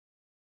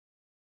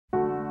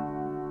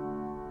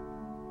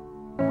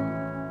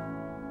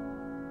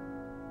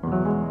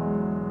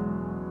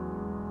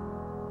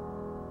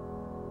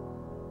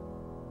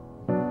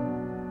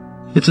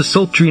It's a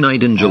sultry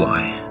night in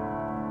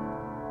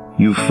July.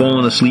 You've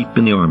fallen asleep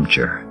in the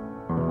armchair.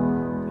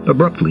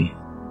 Abruptly,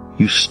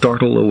 you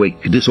startle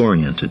awake,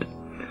 disoriented.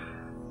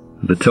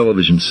 The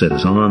television set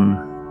is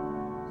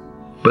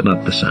on, but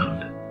not the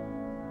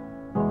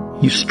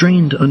sound. You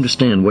strain to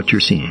understand what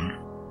you're seeing.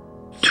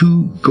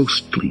 Two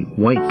ghostly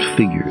white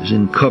figures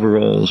in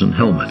coveralls and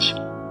helmets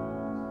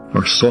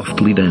are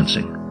softly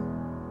dancing.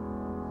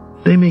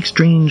 They make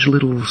strange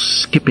little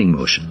skipping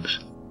motions,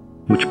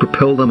 which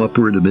propel them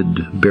upward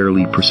amid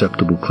barely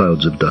perceptible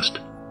clouds of dust.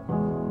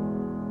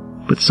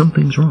 But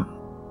something's wrong.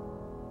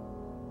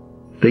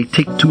 They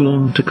take too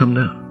long to come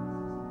down.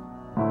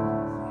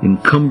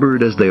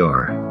 Encumbered as they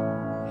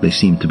are, they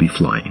seem to be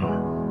flying.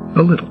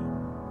 A little.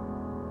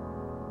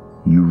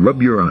 You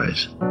rub your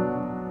eyes,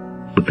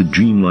 but the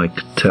dreamlike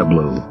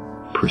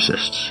tableau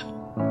persists.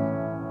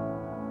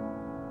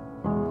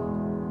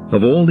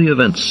 Of all the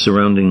events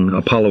surrounding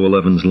Apollo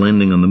 11's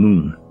landing on the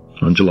moon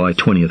on July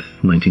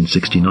 20th,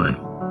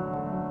 1969,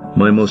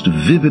 my most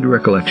vivid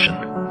recollection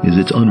is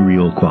its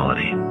unreal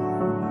quality.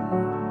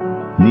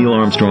 Neil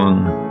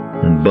Armstrong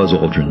and Buzz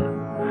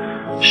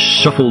Aldrin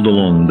shuffled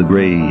along the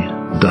gray,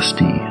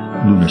 dusty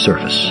lunar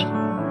surface,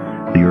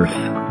 the Earth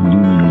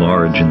looming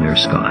large in their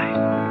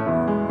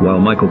sky, while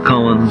Michael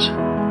Collins,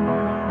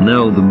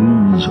 now the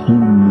moon's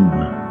own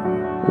moon,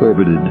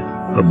 orbited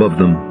above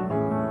them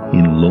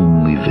in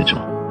lonely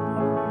vigil.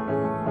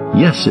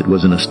 Yes, it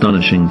was an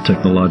astonishing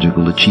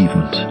technological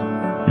achievement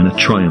and a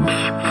triumph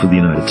for the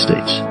United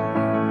States.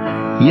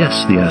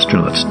 Yes, the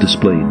astronauts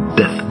displayed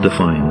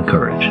death-defying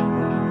courage.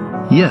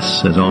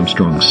 Yes, as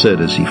Armstrong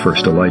said as he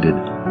first alighted,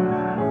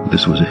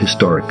 this was a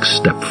historic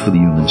step for the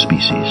human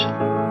species.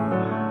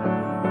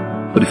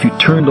 But if you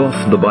turned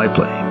off the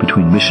byplay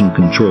between Mission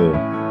Control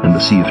and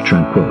the Sea of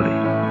Tranquility,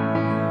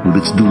 with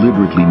its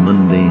deliberately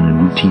mundane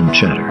and routine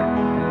chatter,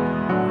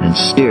 and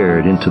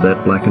stared into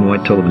that black and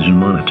white television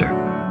monitor,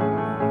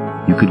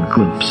 you could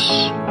glimpse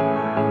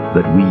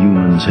that we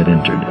humans had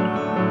entered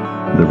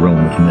the realm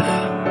of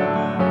myth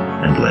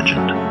and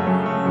legend.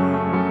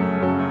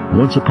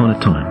 Once upon a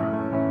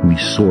time, we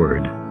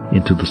soared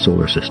into the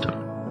solar system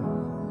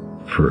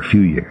for a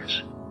few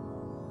years.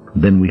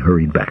 Then we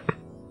hurried back.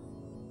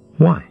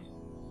 Why?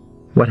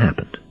 What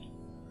happened?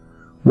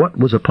 What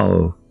was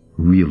Apollo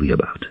really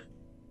about?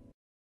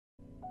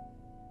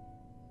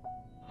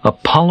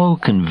 Apollo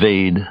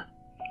conveyed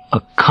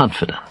a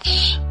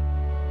confidence,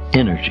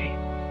 energy,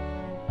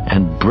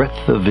 and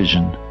breadth of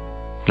vision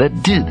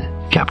that did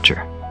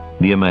capture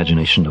the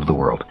imagination of the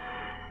world.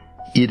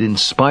 It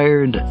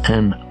inspired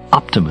an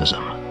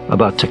optimism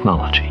about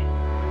technology,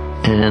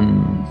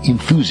 an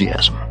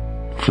enthusiasm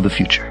for the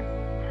future.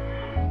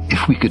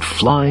 If we could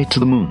fly to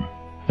the moon,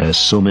 as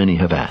so many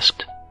have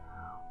asked,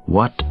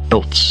 what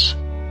else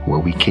were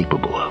we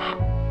capable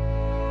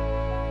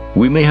of?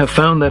 We may have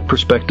found that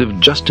perspective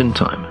just in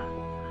time,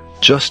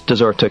 just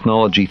as our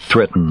technology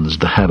threatens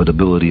the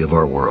habitability of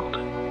our world.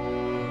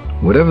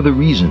 Whatever the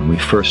reason we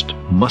first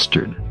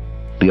mustered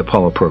the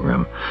Apollo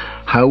program,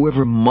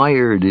 however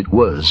mired it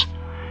was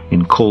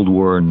in Cold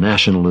War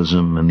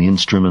nationalism and the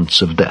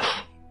instruments of death,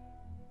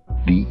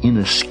 the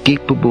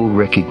inescapable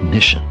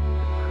recognition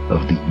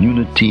of the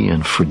unity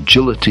and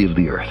fragility of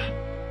the Earth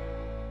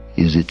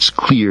is its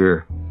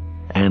clear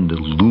and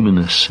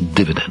luminous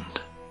dividend,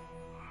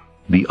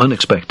 the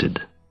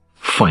unexpected,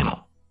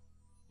 final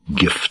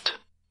gift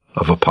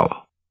of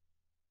Apollo.